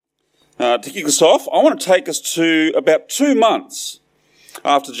To kick us off, I want to take us to about 2 months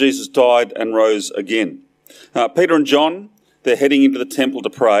after Jesus died and rose again. Peter and John, they're heading into the temple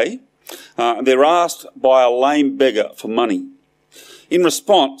to pray. They're asked by a lame beggar for money. In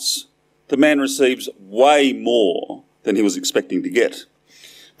response, the man receives way more than he was expecting to get.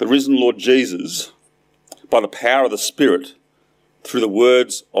 The risen Lord Jesus, by the power of the Spirit, through the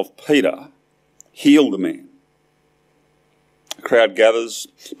words of Peter, healed the man. The crowd gathers.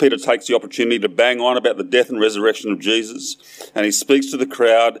 Peter takes the opportunity to bang on about the death and resurrection of Jesus, and he speaks to the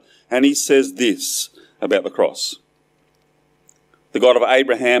crowd, and he says this about the cross. The God of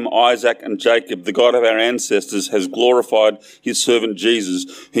Abraham, Isaac, and Jacob, the God of our ancestors, has glorified his servant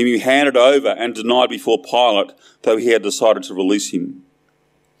Jesus, whom you handed over and denied before Pilate, though he had decided to release him.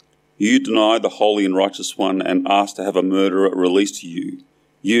 You denied the holy and righteous one and asked to have a murderer released to you.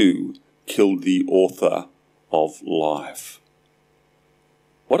 You killed the author of life.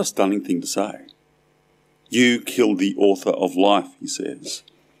 What a stunning thing to say. You killed the author of life, he says.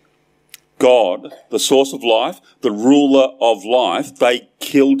 God, the source of life, the ruler of life, they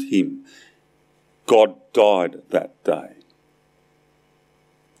killed him. God died that day.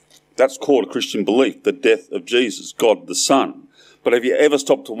 That's called a Christian belief, the death of Jesus, God the Son. But have you ever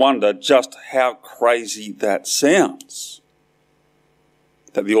stopped to wonder just how crazy that sounds?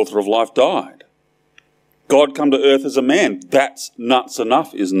 That the author of life died. God come to earth as a man. That's nuts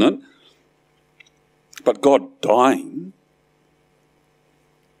enough, isn't it? But God dying.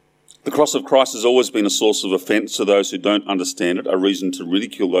 The cross of Christ has always been a source of offence to those who don't understand it, a reason to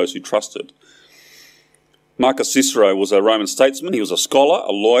ridicule those who trust it. Marcus Cicero was a Roman statesman. He was a scholar,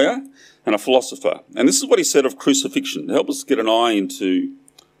 a lawyer, and a philosopher. And this is what he said of crucifixion to help us get an eye into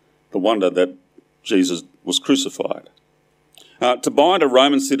the wonder that Jesus was crucified. To bind a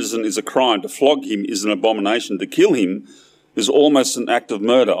Roman citizen is a crime. To flog him is an abomination. To kill him is almost an act of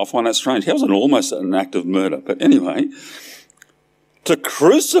murder. I find that strange. How is it almost an act of murder? But anyway, to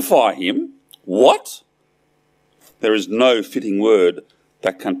crucify him, what? There is no fitting word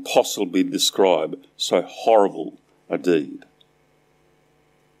that can possibly describe so horrible a deed.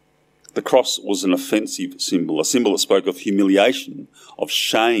 The cross was an offensive symbol, a symbol that spoke of humiliation, of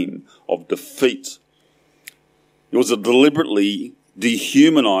shame, of defeat. It was a deliberately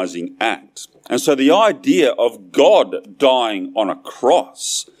dehumanising act. And so the idea of God dying on a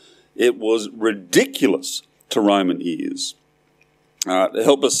cross, it was ridiculous to Roman ears. To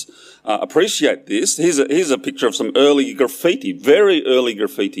help us appreciate this, here's a picture of some early graffiti, very early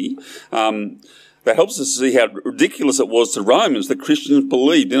graffiti, that helps us see how ridiculous it was to Romans that Christians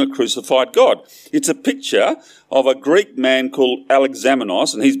believed in a crucified God. It's a picture of a Greek man called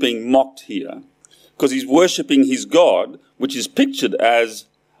Alexamenos, and he's being mocked here because he's worshipping his God, which is pictured as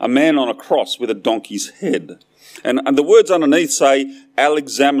a man on a cross with a donkey's head. And the words underneath say,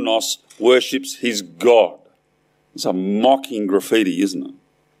 Alexamenos worships his God. It's a mocking graffiti, isn't it?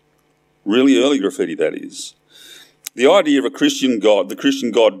 Really early graffiti, that is. The idea of a Christian God, the Christian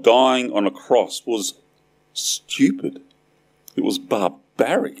God dying on a cross, was stupid. It was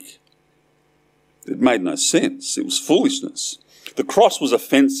barbaric. It made no sense. It was foolishness. The cross was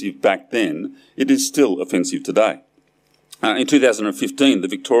offensive back then. It is still offensive today. In 2015, the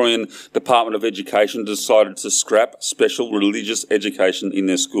Victorian Department of Education decided to scrap special religious education in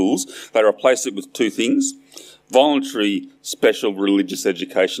their schools. They replaced it with two things: voluntary special religious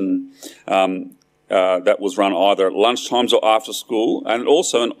education that was run either at lunchtimes or after school, and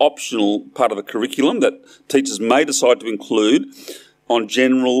also an optional part of the curriculum that teachers may decide to include on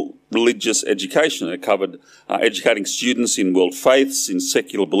general religious education. It covered educating students in world faiths, in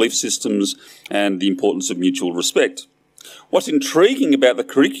secular belief systems, and the importance of mutual respect. What's intriguing about the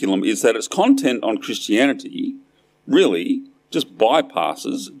curriculum is that its content on Christianity really just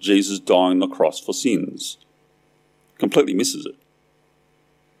bypasses Jesus dying on the cross for sins. Completely misses it.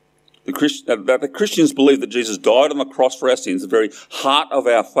 The Christians believe that Jesus died on the cross for our sins, the very heart of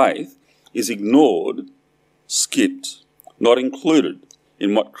our faith, is ignored, skipped, not included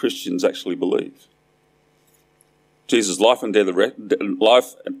in what Christians actually believe. Jesus' life,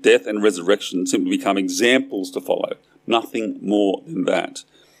 death and resurrection simply become examples to follow, nothing more than that.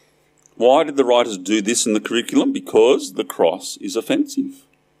 Why did the writers do this in the curriculum? Because the cross is offensive.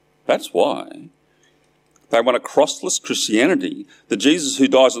 That's why. They want a crossless Christianity. The Jesus who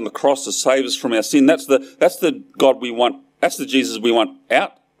dies on the cross to save us from our sin, that's the God we want. That's the Jesus we want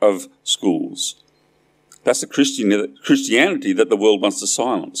out of schools. That's the Christianity that the world wants to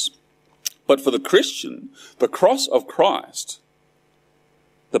silence. But for the Christian, the cross of Christ,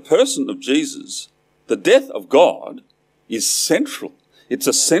 the person of Jesus, the death of God is central. It's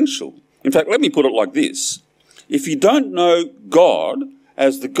essential. In fact, let me put it like this. If you don't know God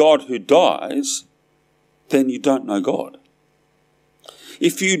as the God who dies, then you don't know God.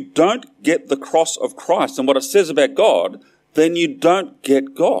 If you don't get the cross of Christ and what it says about God, then you don't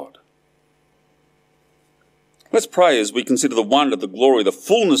get God. Let's pray as we consider the wonder, the glory, the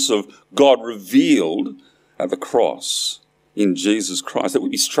fullness of God revealed at the cross in Jesus Christ, that we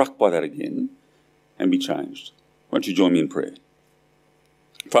be struck by that again and be changed. Won't you join me in prayer?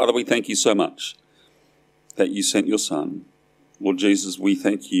 Father, we thank you so much that you sent your Son. Lord Jesus, we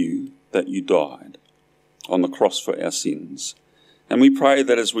thank you that you died on the cross for our sins. And we pray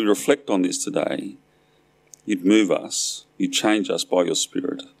that as we reflect on this today, you'd move us, you'd change us by your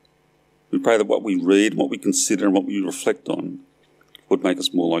Spirit. We pray that what we read, what we consider and what we reflect on would make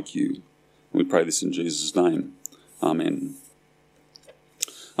us more like you. And we pray this in Jesus' name. Amen.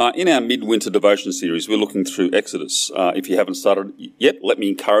 In our midwinter devotion series, we're looking through Exodus. If you haven't started yet, let me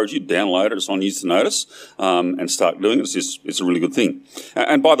encourage you, download it. It's on News to Notice and start doing it. It's a really good thing.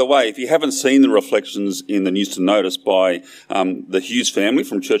 And by the way, if you haven't seen the reflections in the News to Notice by the Hughes family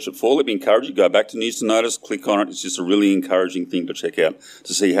from Church at Four, let me encourage you, go back to News to Notice, click on it. It's just a really encouraging thing to check out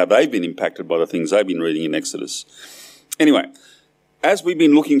to see how they've been impacted by the things they've been reading in Exodus. Anyway, as we've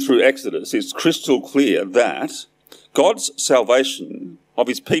been looking through Exodus, it's crystal clear that God's salvation of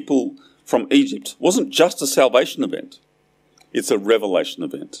his people from Egypt wasn't just a salvation event. It's a revelation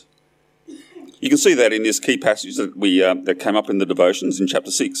event. You can see that in this key passage that came up in the devotions in chapter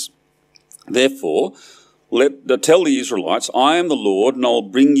 6. Therefore, tell the Israelites, I am the Lord, and I will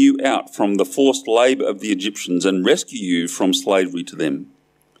bring you out from the forced labour of the Egyptians and rescue you from slavery to them.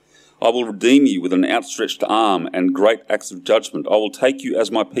 I will redeem you with an outstretched arm and great acts of judgment. I will take you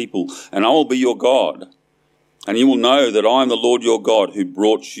as my people, and I will be your God. And you will know that I am the Lord your God who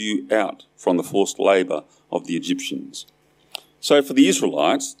brought you out from the forced labour of the Egyptians. So for the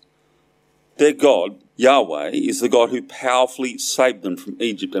Israelites, their God, Yahweh, is the God who powerfully saved them from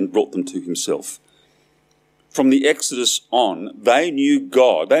Egypt and brought them to himself. From the Exodus on, they knew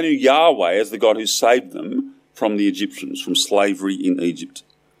God. They knew Yahweh as the God who saved them from the Egyptians, from slavery in Egypt.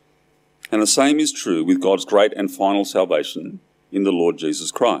 And the same is true with God's great and final salvation in the Lord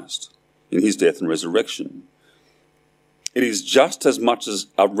Jesus Christ, in his death and resurrection. It is just as much as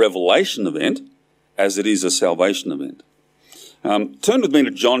a revelation event as it is a salvation event. Turn with me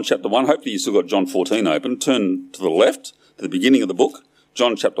to John chapter 1. Hopefully you've still got John 14 open. Turn to the left, to the beginning of the book,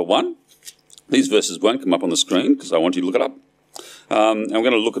 John chapter 1. These verses won't come up on the screen because I want you to look it up. And we're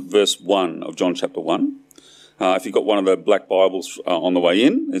going to look at verse 1 of John chapter 1. If you've got one of the black Bibles on the way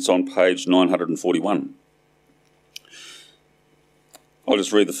in, it's on page 941. I'll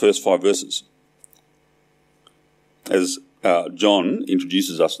just read the first 5 verses as John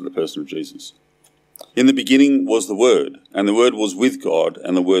introduces us to the person of Jesus. In the beginning was the Word, and the Word was with God,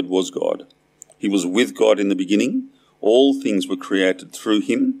 and the Word was God. He was with God in the beginning. All things were created through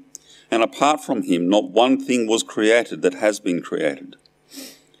him, and apart from him, not one thing was created that has been created.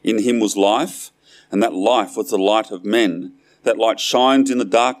 In him was life, and that life was the light of men. That light shines in the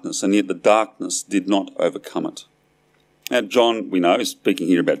darkness, and yet the darkness did not overcome it. Now, John, we know, is speaking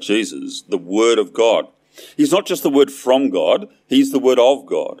here about Jesus, the Word of God. He's not just the Word from God, he's the Word of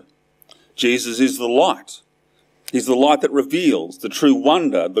God. Jesus is the light. He's the light that reveals the true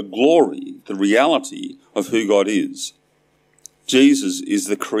wonder, the glory, the reality of who God is. Jesus is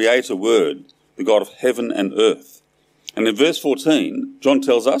the Creator Word, the God of heaven and earth. And in verse 14, John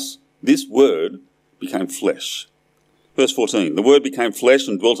tells us, this Word became flesh. Verse 14, the Word became flesh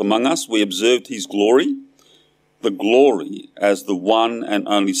and dwelt among us. We observed his glory, the glory as the one and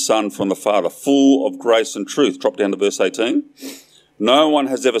only Son from the Father, full of grace and truth. Drop down to verse 18. No one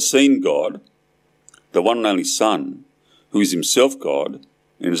has ever seen God, the one and only Son, who is himself God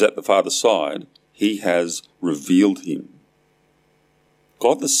and is at the Father's side. He has revealed him.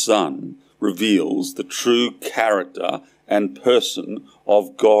 God the Son reveals the true character and person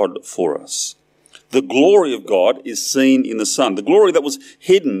of God for us. The glory of God is seen in the Son. The glory that was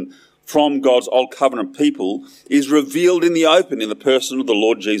hidden from God's old covenant people is revealed in the open in the person of the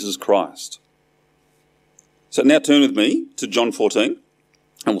Lord Jesus Christ. So now turn with me to John 14,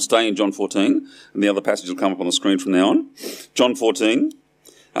 and we'll stay in John 14, and the other passage will come up on the screen from now on. John 14,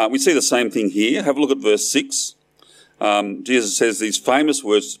 we see the same thing here. Have a look at verse 6. Jesus says these famous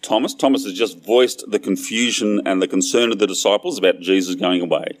words to Thomas. Thomas has just voiced the confusion and the concern of the disciples about Jesus going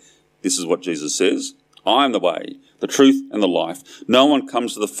away. This is what Jesus says. I am the way, the truth, and the life. No one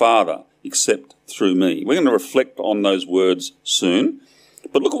comes to the Father except through me. We're going to reflect on those words soon.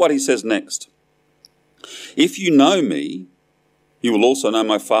 But look at what he says next. If you know me, you will also know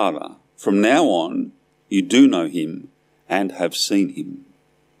my Father. From now on, you do know him and have seen him.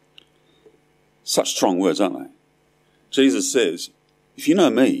 Such strong words, aren't they? Jesus says, if you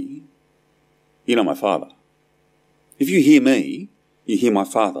know me, you know my Father. If you hear me, you hear my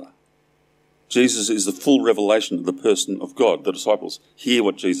Father. Jesus is the full revelation of the person of God. The disciples hear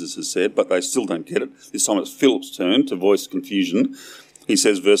what Jesus has said, but they still don't get it. This time it's Philip's turn to voice confusion. He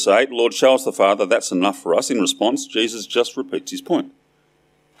says, verse 8, Lord, show us the Father. That's enough for us. In response, Jesus just repeats his point.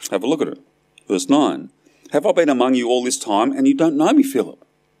 Have a look at it. Verse 9, have I been among you all this time, and you don't know me, Philip?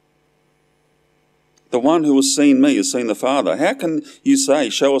 The one who has seen me has seen the Father. How can you say,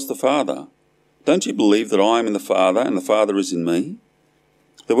 show us the Father? Don't you believe that I am in the Father, and the Father is in me?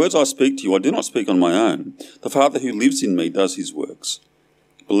 The words I speak to you, I do not speak on my own. The Father who lives in me does his works.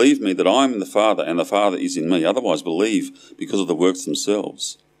 Believe me that I am in the Father, and the Father is in me. Otherwise, believe because of the works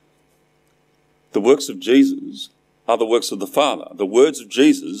themselves. The works of Jesus are the works of the Father. The words of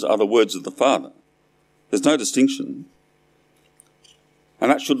Jesus are the words of the Father. There's no distinction. And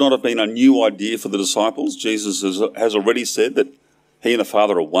that should not have been a new idea for the disciples. Jesus has already said that he and the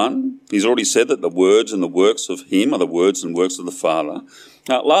Father are one. He's already said that the words and the works of him are the words and works of the Father.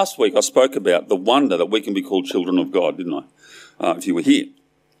 Now, last week I spoke about the wonder that we can be called children of God, didn't I? If you were here.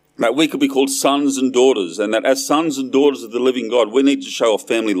 That we could be called sons and daughters, and that as sons and daughters of the living God, we need to show a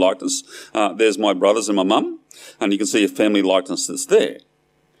family likeness. There's my brothers and my mum, and you can see a family likeness that's there.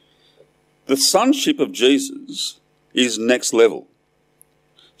 The sonship of Jesus is next level.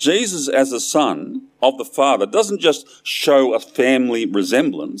 Jesus as a son of the Father doesn't just show a family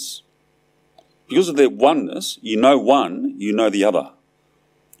resemblance. Because of their oneness, you know one, you know the other.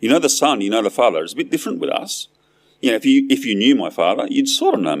 You know the Son, you know the Father. It's a bit different with us. You know, if you knew my Father, you'd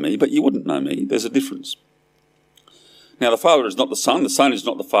sort of know me, but you wouldn't know me. There's a difference. Now, the Father is not the Son is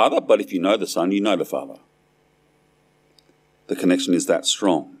not the Father, but if you know the Son, you know the Father. The connection is that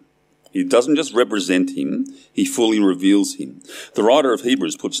strong. He doesn't just represent him, he fully reveals him. The writer of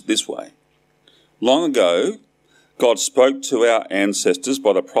Hebrews puts it this way. Long ago, God spoke to our ancestors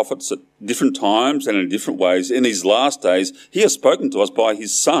by the prophets at different times and in different ways. In these last days, he has spoken to us by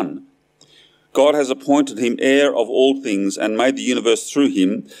his Son. God has appointed him heir of all things and made the universe through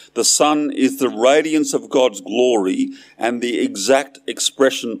him. The Son is the radiance of God's glory and the exact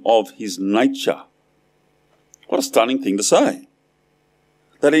expression of his nature. What a stunning thing to say.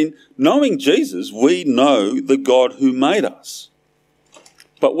 That in knowing Jesus, we know the God who made us.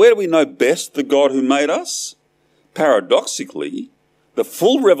 But where do we know best the God who made us? Paradoxically, the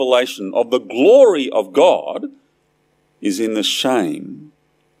full revelation of the glory of God is in the shame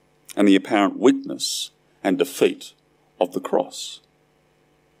and the apparent weakness and defeat of the cross.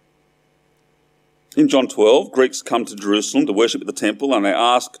 In John 12, Greeks come to Jerusalem to worship at the temple and they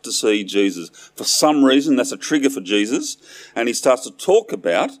ask to see Jesus. For some reason, that's a trigger for Jesus, and he starts to talk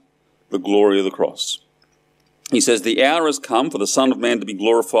about the glory of the cross. He says, the hour has come for the Son of Man to be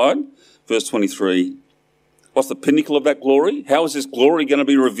glorified. Verse 23, what's the pinnacle of that glory? How is this glory going to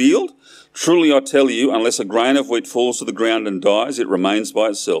be revealed? Truly I tell you, unless a grain of wheat falls to the ground and dies, it remains by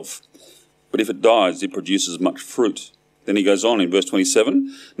itself. But if it dies, it produces much fruit. Then he goes on in verse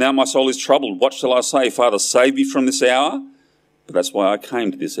 27, now my soul is troubled. What shall I say? Father, save me from this hour. But that's why I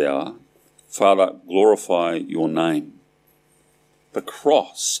came to this hour. Father, glorify your name. The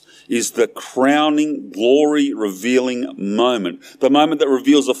cross is the crowning, glory-revealing moment. The moment that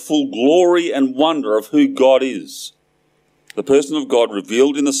reveals a full glory and wonder of who God is. The person of God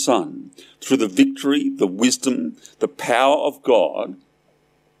revealed in the Son through the victory, the wisdom, the power of God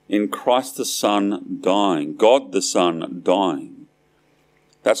in Christ the Son dying, God the Son dying.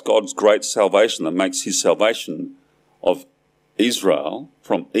 That's God's great salvation that makes his salvation of Israel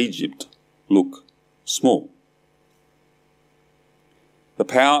from Egypt look small. The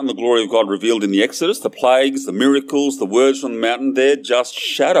power and the glory of God revealed in the Exodus, the plagues, the miracles, the words from the mountain, they're just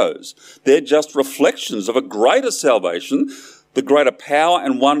shadows. They're just reflections of a greater salvation, the greater power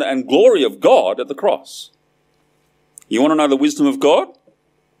and wonder and glory of God at the cross. You want to know the wisdom of God?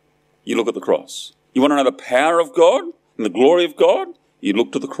 You look at the cross. You want to know the power of God and the glory of God? You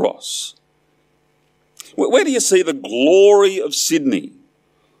look to the cross. Where do you see the glory of Sydney?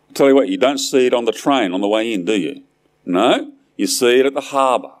 I'll tell you what, you don't see it on the train on the way in, do you? No, you see it at the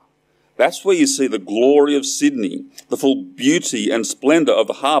harbour. That's where you see the glory of Sydney, the full beauty and splendour of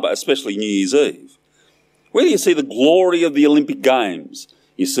the harbour, especially New Year's Eve. Where do you see the glory of the Olympic Games?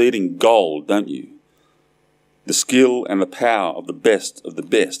 You see it in gold, don't you? The skill and the power of the best of the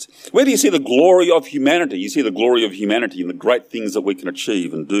best. Where do you see the glory of humanity? You see the glory of humanity in the great things that we can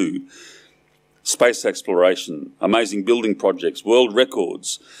achieve and do. Space exploration, amazing building projects, world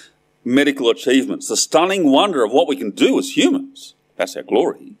records, medical achievements, the stunning wonder of what we can do as humans. That's our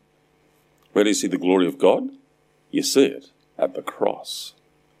glory. Where do you see the glory of God? You see it at the cross.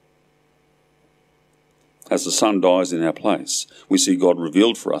 as the Son dies in our place, we see God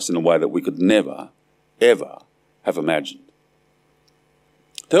revealed for us in a way that we could never, ever have imagined.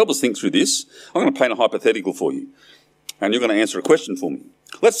 To help us think through this, I'm going to paint a hypothetical for you, and you're going to answer a question for me.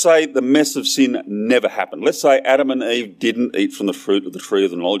 Let's say the mess of sin never happened. Let's say Adam and Eve didn't eat from the fruit of the tree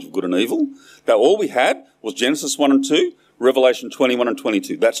of the knowledge of good and evil. That all we had was Genesis 1 and 2, Revelation 21 and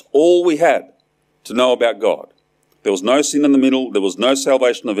 22. That's all we had to know about God. There was no sin in the middle. There was no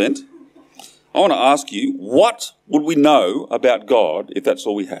salvation event. I want to ask you, what would we know about God if that's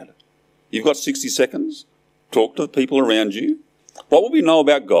all we had? You've got 60 seconds. Talk to the people around you. What would we know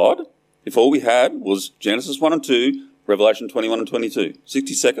about God if all we had was Genesis 1 and 2, Revelation 21 and 22?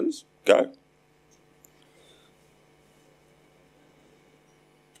 60 seconds. Go.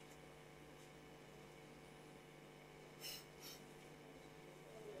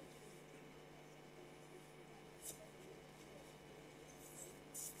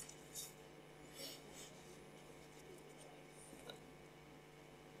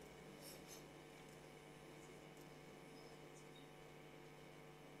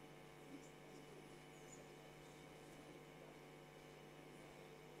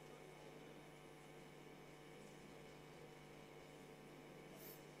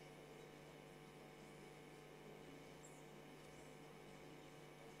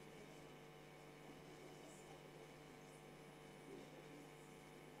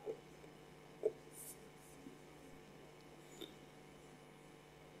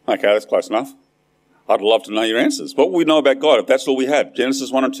 Okay, that's close enough. I'd love to know your answers. What would we know about God if that's all we had? Genesis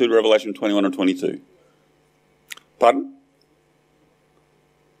 1 and 2, Revelation 21 and 22. Pardon?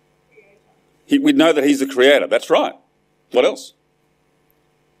 We'd know that he's the creator. That's right. What else?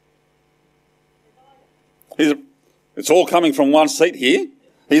 It's all coming from one seat here.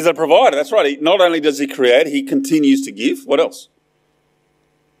 He's a provider. That's right. Not only does he create, he continues to give. What else?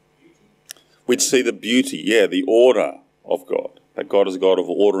 We'd see the beauty, the order of God. That God is a God of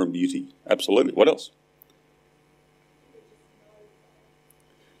order and beauty. Absolutely. What else?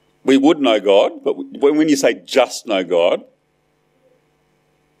 We would know God, but when you say just know God,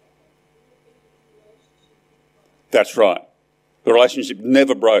 that's right. The relationship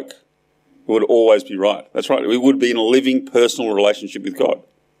never broke. It would always be right. That's right. We would be in a living, personal relationship with God.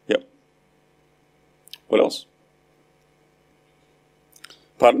 Yep. What else?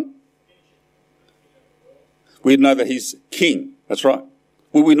 Pardon? We'd know that he's king. That's right.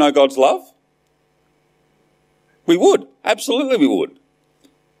 Would we know God's love? We would. Absolutely we would.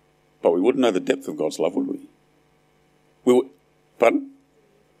 But we wouldn't know the depth of God's love, would we? We would. Pardon?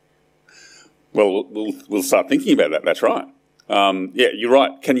 Well, we'll start thinking about that. That's right. You're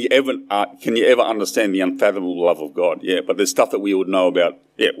right. Can you ever understand the unfathomable love of God? Yeah, but there's stuff that we would know about.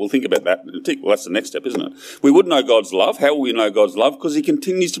 Yeah, we'll think about that. Well, that's the next step, isn't it? We would know God's love. How will we know God's love? Because he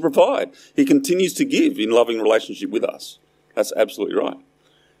continues to provide. He continues to give in loving relationship with us. That's absolutely right.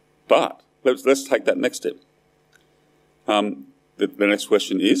 But let's take that next step. The next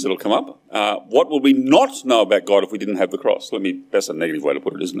question is, it'll come up, what would we not know about God if we didn't have the cross? That's a negative way to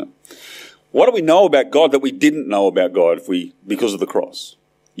put it, isn't it? What do we know about God that we didn't know about God because of the cross?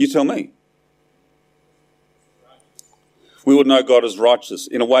 You tell me. We would know God as righteous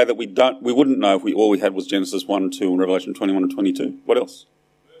in a way that we wouldn't know if all we had was Genesis 1 and 2 and Revelation 21 and 22. What else?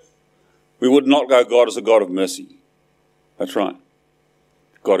 We would not go God as a God of mercy. That's right.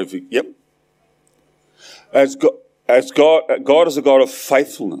 God is a God of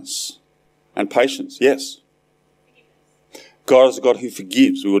faithfulness and patience. Yes. God is a God who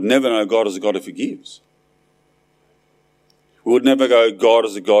forgives. We would never know God as a God who forgives. We would never go God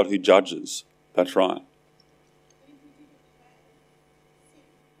as a God who judges. That's right.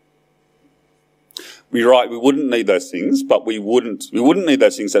 You're right, we wouldn't need those things, but we wouldn't need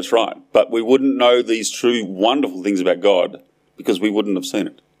those things, that's right. But we wouldn't know these true, wonderful things about God because we wouldn't have seen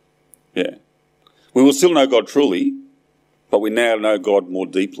it. Yeah. We will still know God truly, but we now know God more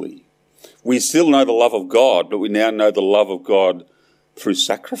deeply. We still know the love of God, but we now know the love of God through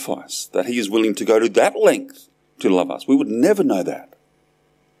sacrifice, that he is willing to go to that length to love us. We would never know that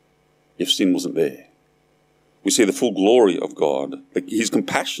if sin wasn't there. We see the full glory of God, his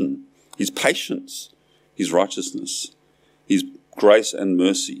compassion, his patience, his righteousness, his grace and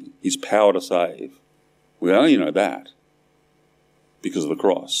mercy, his power to save. We only know that because of the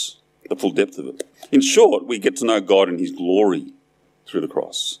cross, the full depth of it. In short, we get to know God in his glory through the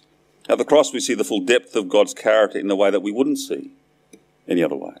cross. At the cross, we see the full depth of God's character in the way that we wouldn't see any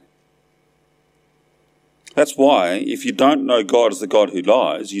other way. That's why, if you don't know God as the God who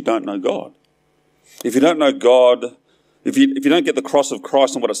lies, you don't know God. If you don't know God, if you don't get the cross of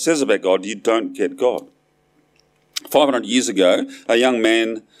Christ and what it says about God, you don't get God. 500 years ago, a young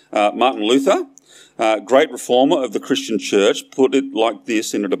man, Martin Luther, great reformer of the Christian church, put it like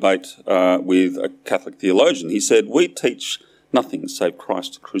this in a debate with a Catholic theologian. He said, "We teach nothing save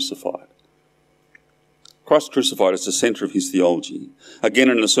Christ crucified." Christ crucified is the centre of his theology. Again,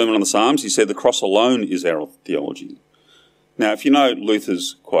 in the Sermon on the Psalms, he said the cross alone is our theology. Now, if you know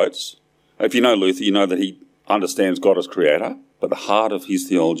Luther's quotes, if you know Luther, you know that he understands God as creator, but the heart of his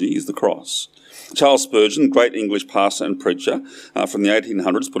theology is the cross. Charles Spurgeon, great English pastor and preacher from the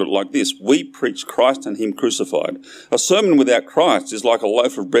 1800s, put it like this: "We preach Christ and him crucified. A sermon without Christ is like a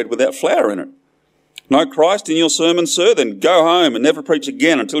loaf of bread without flour in it. No Christ in your sermon, sir? Then go home and never preach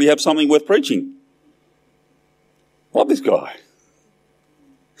again until you have something worth preaching." Love this guy.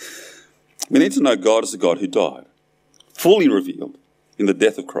 We need to know God as the God who died, fully revealed in the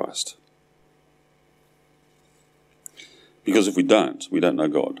death of Christ. Because if we don't know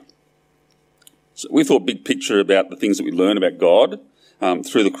God. So we thought big picture about the things that we learn about God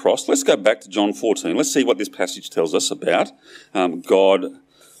through the cross. Let's go back to John 14. Let's see what this passage tells us about God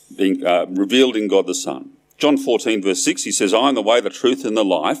being revealed in God the Son. John 14 verse 6, he says, "I am the way, the truth and the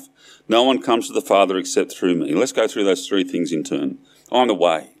life. No one comes to the Father except through me." Let's go through those three things in turn. I'm the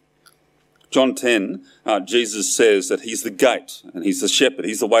way. John 10, Jesus says that he's the gate and he's the shepherd.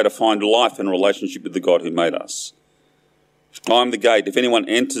 He's the way to find life and a relationship with the God who made us. "I'm the gate. If anyone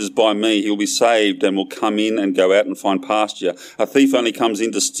enters by me, he'll be saved and will come in and go out and find pasture. A thief only comes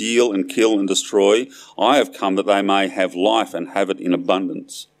in to steal and kill and destroy. I have come that they may have life and have it in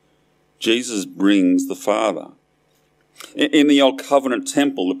abundance." Jesus brings the Father. In the Old Covenant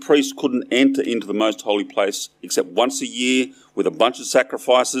temple, the priest couldn't enter into the most holy place except once a year with a bunch of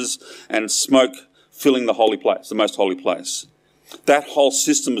sacrifices and smoke filling the holy place, the most holy place. That whole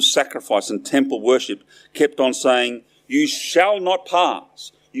system of sacrifice and temple worship kept on saying, "You shall not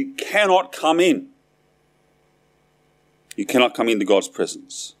pass. You cannot come in." You cannot come into God's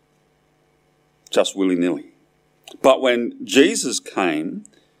presence just willy-nilly. But when Jesus came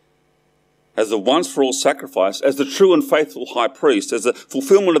as the once-for-all sacrifice, as the true and faithful high priest, as the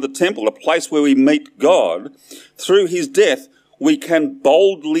fulfillment of the temple, a place where we meet God, through his death, we can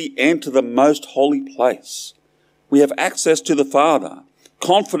boldly enter the most holy place. We have access to the Father,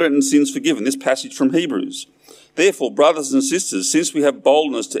 confident in sins forgiven. This passage from Hebrews. "Therefore, brothers and sisters, since we have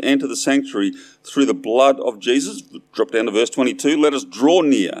boldness to enter the sanctuary through the blood of Jesus," drop down to verse 22, "let us draw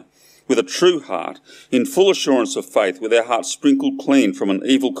near with a true heart, in full assurance of faith, with our hearts sprinkled clean from an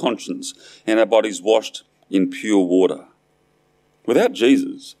evil conscience and our bodies washed in pure water." Without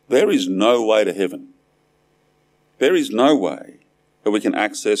Jesus, there is no way to heaven. There is no way that we can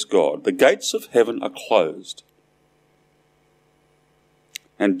access God. The gates of heaven are closed,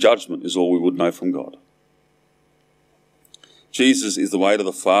 and judgment is all we would know from God. Jesus is the way to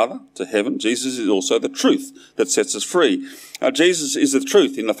the Father, to heaven. Jesus is also the truth that sets us free. Jesus is the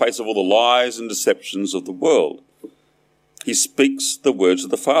truth in the face of all the lies and deceptions of the world. He speaks the words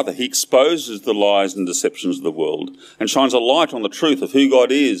of the Father. He exposes the lies and deceptions of the world and shines a light on the truth of who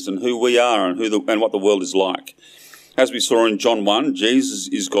God is and who we are and what the world is like. As we saw in John 1, Jesus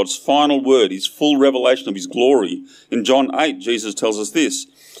is God's final word, his full revelation of his glory. In John 8, Jesus tells us this: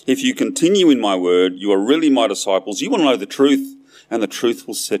 "If you continue in my word, you are really my disciples. You will know the truth, and the truth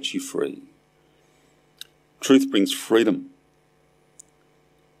will set you free." Truth brings freedom.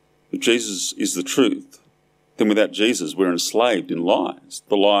 If Jesus is the truth, then without Jesus, we're enslaved in lies,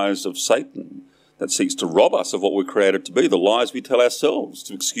 the lies of Satan that seeks to rob us of what we're created to be, the lies we tell ourselves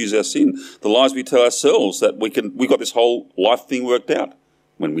to excuse our sin, the lies we tell ourselves that we got this whole life thing worked out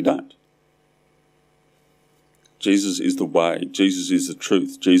when we don't. Jesus is the way. Jesus is the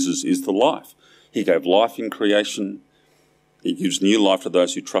truth. Jesus is the life. He gave life in creation. He gives new life to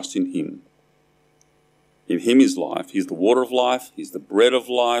those who trust in him. In him is life. He's the water of life. He's the bread of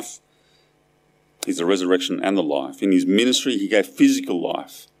life. He's the resurrection and the life. In his ministry, he gave physical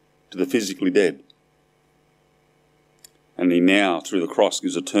life to the physically dead. And he now, through the cross,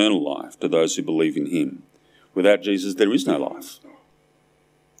 gives eternal life to those who believe in him. Without Jesus, there is no life.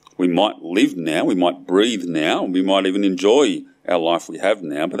 We might live now, we might breathe now, and we might even enjoy our life we have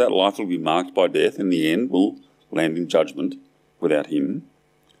now, but that life will be marked by death. In the end, we'll land in judgment without him.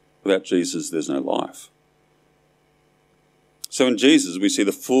 Without Jesus, there's no life. So in Jesus, we see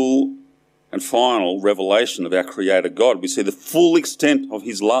the full and final revelation of our Creator God. We see the full extent of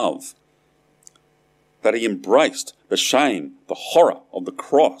his love, that he embraced the shame, the horror of the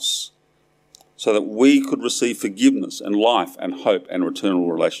cross, so that we could receive forgiveness and life and hope and an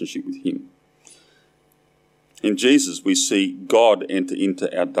eternal relationship with him. In Jesus, we see God enter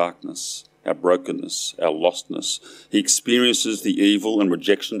into our darkness, our brokenness, our lostness. He experiences the evil and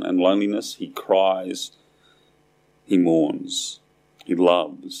rejection and loneliness. He cries. He mourns. He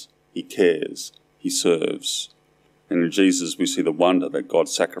loves. He cares. he serves. And in Jesus we see the wonder that God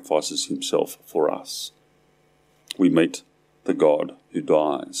sacrifices himself for us. We meet the God who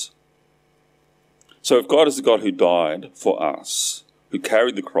dies. So if God is the God who died for us, who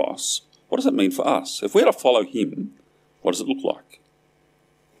carried the cross, what does that mean for us? If we're to follow him, what does it look like?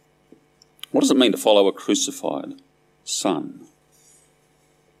 What does it mean to follow a crucified Son?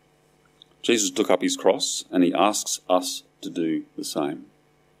 Jesus took up his cross and he asks us to do the same.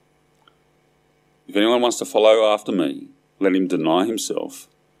 If anyone wants to follow after me, let him deny himself,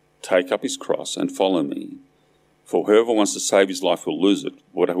 take up his cross and follow me. For whoever wants to save his life will lose it,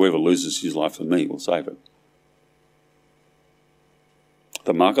 but whoever loses his life for me will save it.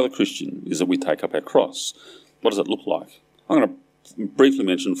 The mark of the Christian is that we take up our cross. What does it look like? I'm going to briefly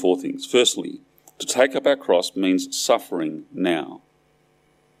mention 4 things. Firstly, to take up our cross means suffering now.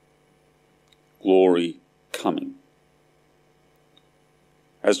 Glory coming.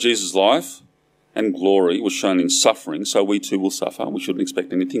 As Jesus' life and glory was shown in suffering, so we too will suffer. We shouldn't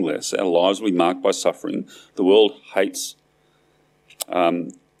expect anything less. Our lives will be marked by suffering. The world hates,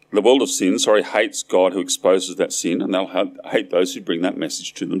 the world of sin, hates God who exposes that sin, and they'll hate those who bring that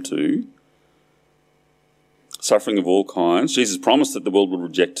message to them too. Suffering of all kinds. Jesus promised that the world would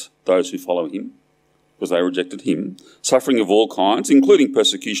reject those who follow him, because they rejected him. Suffering of all kinds, including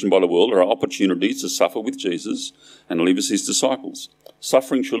persecution by the world, are opportunities to suffer with Jesus and live as his disciples.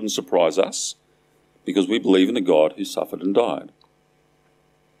 Suffering shouldn't surprise us, because we believe in a God who suffered and died.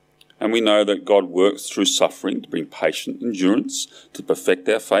 And we know that God works through suffering to bring patient endurance, to perfect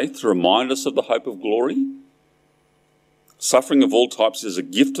our faith, to remind us of the hope of glory. Suffering of all types is a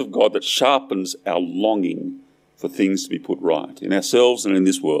gift of God that sharpens our longing for things to be put right in ourselves and in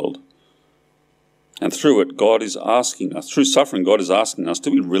this world. And through it, God is asking us, through suffering, God is asking us,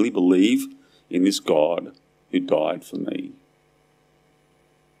 do we really believe in this God who died for me?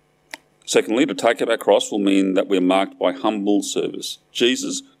 Secondly, to take up our cross will mean that we're marked by humble service.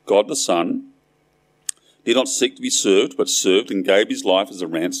 Jesus, God the Son, did not seek to be served, but served and gave his life as a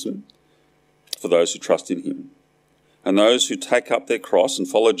ransom for those who trust in him. And those who take up their cross and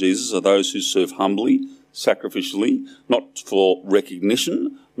follow Jesus are those who serve humbly, sacrificially, not for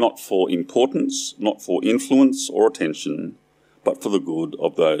recognition, not for importance, not for influence or attention, but for the good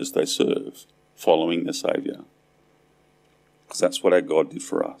of those they serve, following their Saviour. Because that's what our God did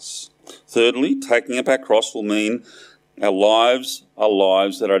for us. Thirdly, taking up our cross will mean our lives are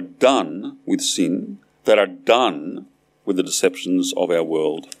lives that are done with sin, that are done with the deceptions of our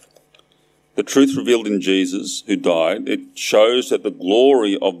world. The truth revealed in Jesus, who died, it shows that the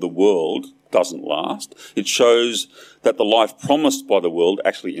glory of the world doesn't last. It shows that the life promised by the world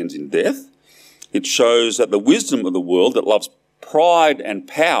actually ends in death. It shows that the wisdom of the world that loves pride and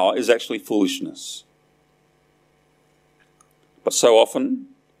power is actually foolishness. But so often,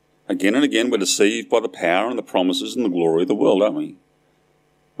 again and again, we're deceived by the power and the promises and the glory of the world, aren't we?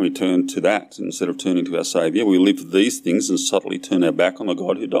 We turn to that instead of turning to our Saviour. We live for these things and subtly turn our back on the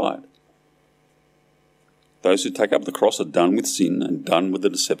God who died. Those who take up the cross are done with sin and done with the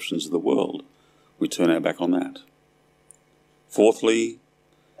deceptions of the world. We turn our back on that. Fourthly,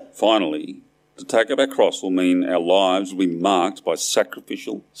 finally, to take up our cross will mean our lives will be marked by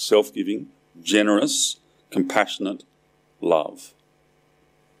sacrificial, self-giving, generous, compassionate love.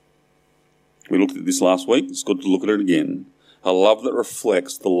 We looked at this last week. It's good to look at it again. A love that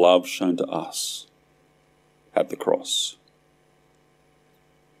reflects the love shown to us at the cross.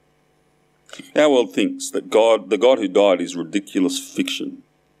 Our world thinks that the God who died is ridiculous fiction,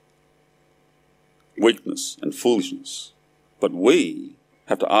 weakness and foolishness. But we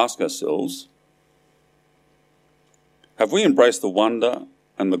have to ask ourselves, have we embraced the wonder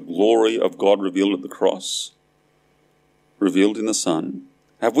and the glory of God revealed at the cross, revealed in the Son?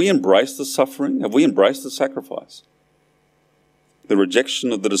 Have we embraced the suffering? Have we embraced the sacrifice? The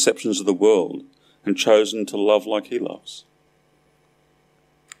rejection of the deceptions of the world and chosen to love like he loves?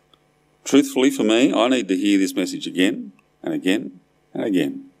 Truthfully, for me, I need to hear this message again and again and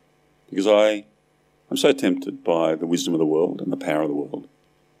again, because I'm so tempted by the wisdom of the world and the power of the world.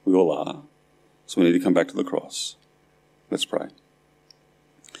 We all are. So we need to come back to the cross. Let's pray.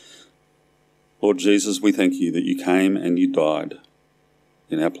 Lord Jesus, we thank you that you came and you died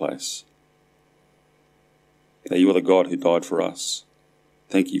in our place. That you are the God who died for us.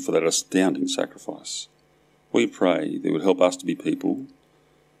 Thank you for that astounding sacrifice. We pray that it would help us to be people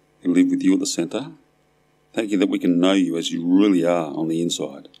who live with you at the centre. Thank you that we can know you as you really are on the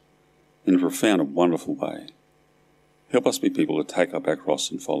inside, in a profound and wonderful way. Help us be people to take up our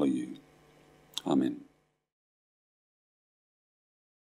cross and follow you. Amen.